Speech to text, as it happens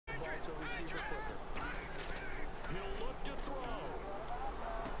He'll look to throw.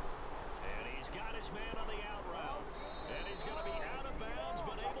 And he's got his man on the out route. And he's going to be out of bounds,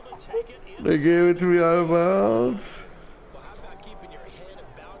 but able to take it. They gave it to me out of bounds. Well, how about keeping your head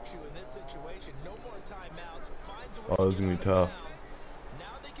about you in this situation? No more timeouts. Finds a way Oh, this is to going get to be out of tough. bounds.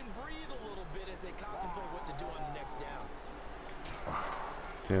 Now they can breathe a little bit as they contemplate what to do on the next down.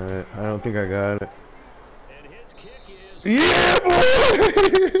 Damn it. I don't think I got it. And his kick is... Yeah, boy!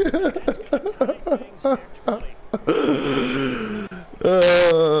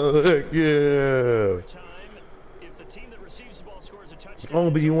 Oh, heck yeah. If the team that receives the ball scores a touchdown, Oh,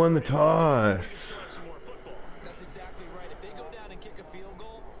 but you won the toss. That's exactly right. If they go down and kick a field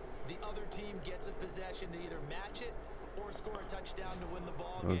goal, the other team gets a possession to either match it or score a touchdown to win the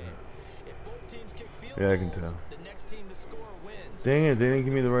ball game. If both teams kick field Yeah, I can goals, tell. the next team to score wins. Dang it, they didn't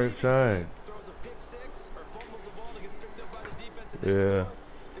give me the right side. Throws a pick six or fumbles the ball that gets picked up by the defense and they Yeah. score,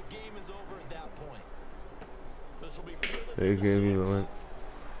 the game is over at that point. this will be fielded They from gave me the 6. right.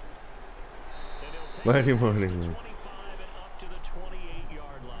 And he'll take Mighty it past morning, the man. 25 and up to the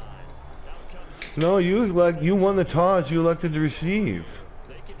 28-yard line. Out comes this No, you won the toss. You elected to receive.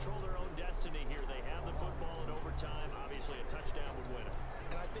 They control their own destiny here. They have the football in overtime. Obviously, a touchdown would win it.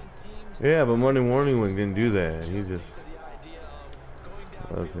 And I think teams Yeah, but Monday Morning Wing didn't do that. He just to the idea of going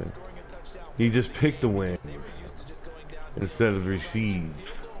downfield okay. and scoring a touchdown. He just picked the win They were used to just going downfield. instead of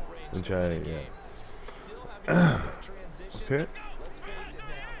receive. Which I yeah. Okay. Let's face it now.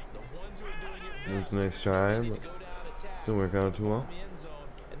 The ones who are doing it This best next try, need but to go down and attack didn't work out too well. the end zone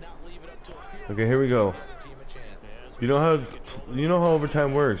and not leave it up to a field Okay, here we go. goal to give the other team a chance. You know how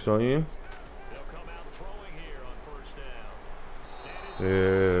overtime works, don't you? They'll come out throwing here on first down. And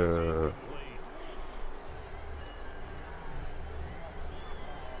it's Yeah. complete.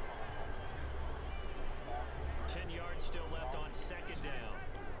 10 yards still left on second down.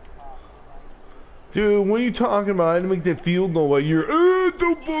 Dude, what are you talking about? I didn't make that field goal while you're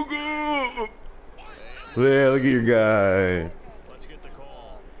the fuck up. Yeah, look at your guy. Let's get the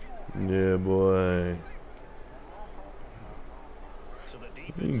call. Yeah, boy. So the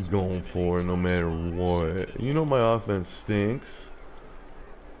defense He's going for it no matter what. You know my offense stinks.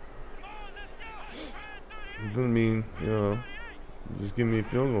 It doesn't mean, you know, just give me a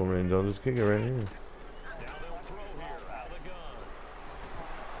field goal range. I'll just kick it right here. now they'll throw here out of the gun.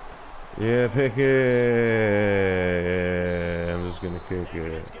 Yeah, pick it. Yeah, I'm just gonna kick These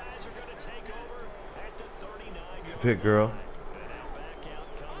it. guys are going to take over at the 39-yard Pick, girl. line. And now back out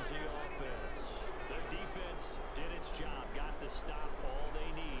comes the offense. The defense did its job, got the stop. All they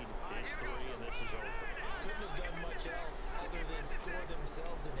need is 3, and this is over. Couldn't have done much else other than score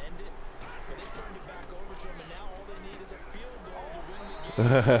themselves and end it. But they turned it back over to them, and now all they need is a field goal to win the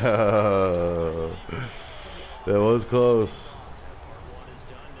game. That was close. Part 1 is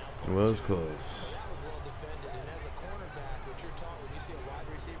done. Now It was close. That was well defended, and as a cornerback, what you're taught when you see a wide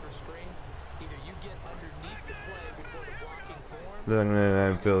receiver screen, either you get underneath the play before the blocking forms,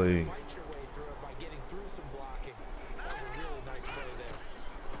 I'm Philly. fight your way through it by getting through some blocking. That was a really nice play there.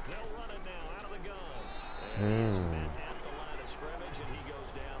 they'll run it now out of the gun. And he's Hmm. met at the line of scrimmage, and he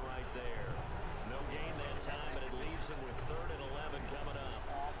goes down right there. No gain that time, and it leaves him with 3rd and 11 coming up.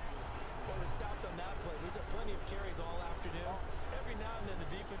 Well, we stopped on that play. He's had plenty of carries all afternoon. Every now and then the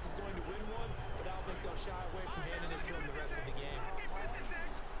defense is going to win one, but I don't think they'll shy away from handing it to him the rest of the game.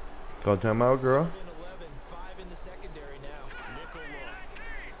 Call timeout, girl. 3rd and 11, 5 in the secondary now. Nickel look.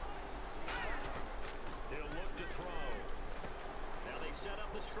 He'll look to throw. Now they set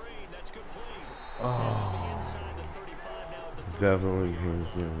up the screen. That's complete. Oh, Inside the 35 now at the 30. definitely. Screen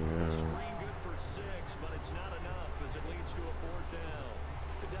Yeah. good for 6, but it's not enough as it leads to a 4th down.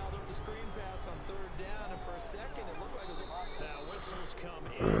 They dialed up the screen pass on 3rd down, and for a second it looked like it was a... Now whistles come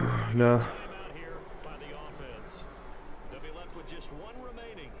in. No. Timeout here by the offense. They'll be left with just 1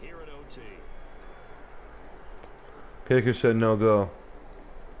 remaining here at OT. Kicker said no go.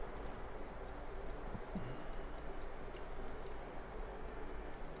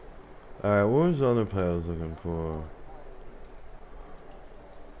 Alright, what was the other play I was looking for?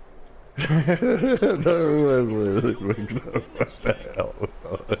 That was what the hell?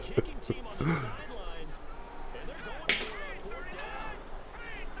 Kicking team on the sideline, and they're going for it on 4th down.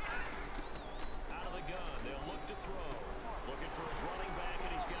 Out of the gun, they'll look to throw. Looking for his running back,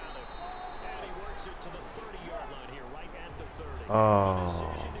 and he's got it. And he works it to the 30-yard line here, right at the 30.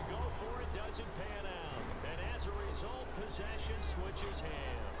 Oh. Decision to go for it doesn't pan out. And as a result, possession switches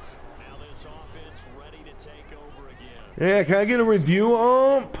hands. Now this offense ready to take over again. Yeah, can I get a review,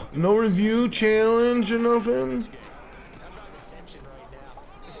 ump? No review, challenge, or nothing? How about the tension right now?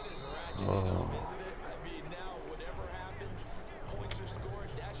 It is ratcheting Oh. up, isn't it? I mean, now whatever happens, points are scored,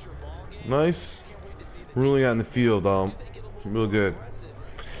 that's your ball Nice ruling on the field, real good.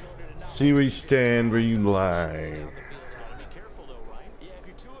 See where you stand, where you lie.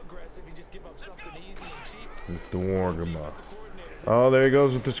 With the Wargama. Oh, there he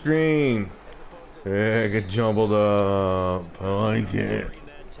goes with the screen. Yeah, get jumbled up. I like it.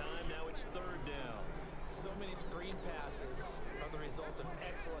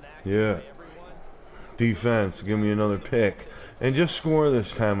 Yeah. Defense, give me another pick. And just score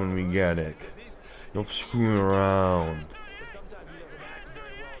this time when we get it. No screwing around.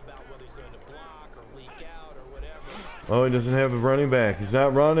 Oh, he doesn't have a running back. He's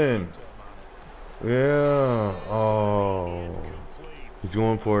not running. Yeah. Oh. He's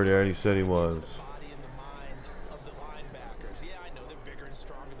going for it, Aaron. He said he was.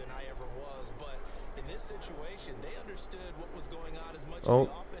 Oh.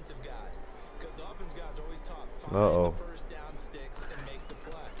 Uh-oh.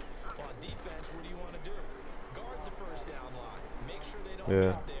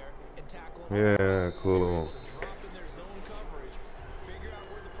 Yeah. Yeah, cool.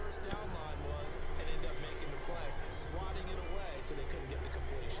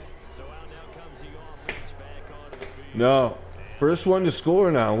 No. First one to score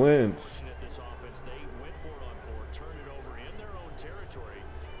now wins.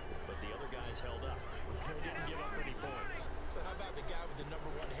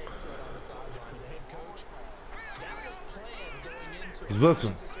 He's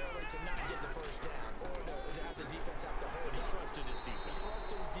blitzing.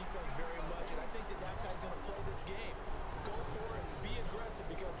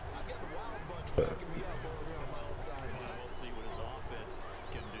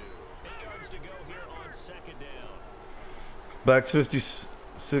 Back's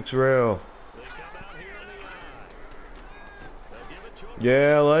 56 rail.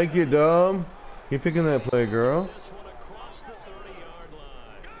 Yeah, I like it, Dom. You picking that play, girl?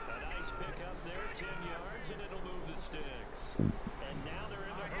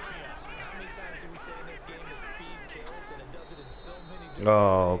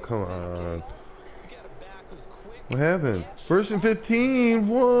 Oh, come on. What happened? First and 15?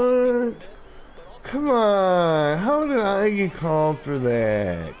 What? Come on. How did I get called for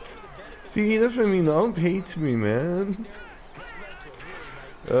that? See, that's what I mean. The ump hates me, man.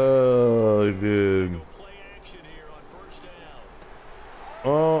 Oh, dude.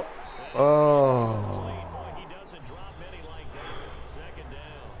 Oh. Oh.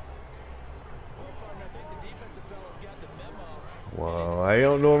 Wow, I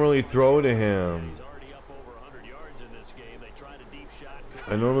don't normally throw to him.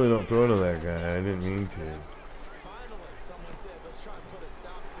 I normally don't throw to that guy. I didn't mean to.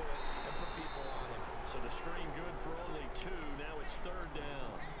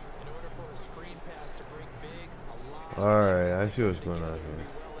 Alright, I see what's going on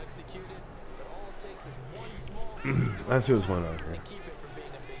here. I see what's going on here.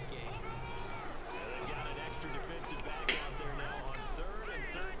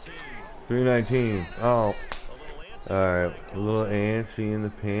 319. Oh. Alright. A little antsy in the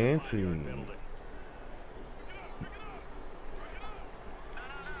pantsy.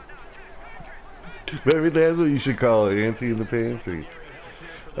 Maybe that's what you should call it. Antsy in the pantsy.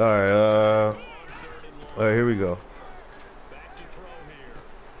 Alright, alright, here we go.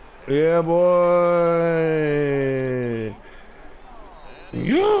 Yeah, boy.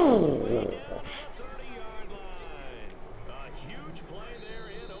 Yo.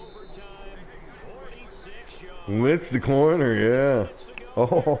 Wits the corner, yeah.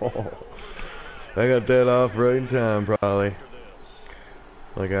 Oh, I got that off right in time, probably.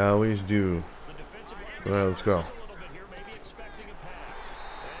 Like I always do. All right, let's go.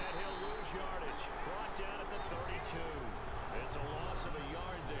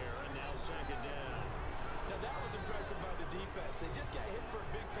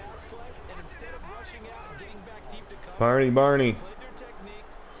 Barney.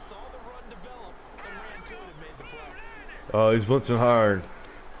 Oh, he's blitzing hard.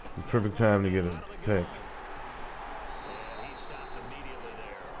 Perfect time to get a pick.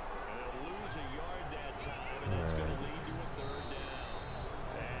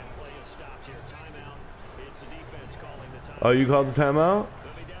 Oh, you called the timeout?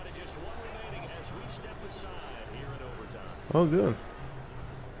 Oh, good.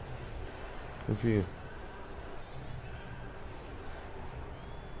 Good for you.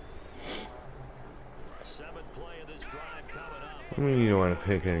 I mean, you don't want to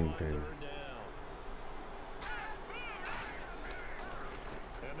pick anything.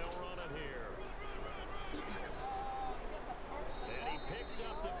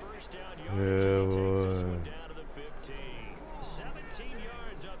 yards as he takes this boy. one down to the 15. 17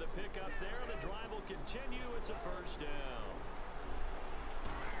 yards on the pickup there. The drive will continue. It's a first down.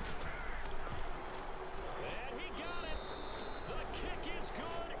 And he got it. The kick is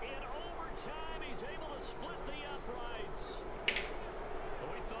good in overtime. He's able to split the uprights.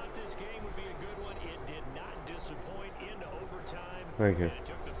 We thought this game would be a good one. It did not disappoint into overtime. Thank you. And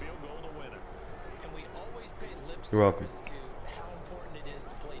took the field goal to win it. And we always pay lip You're welcome. service to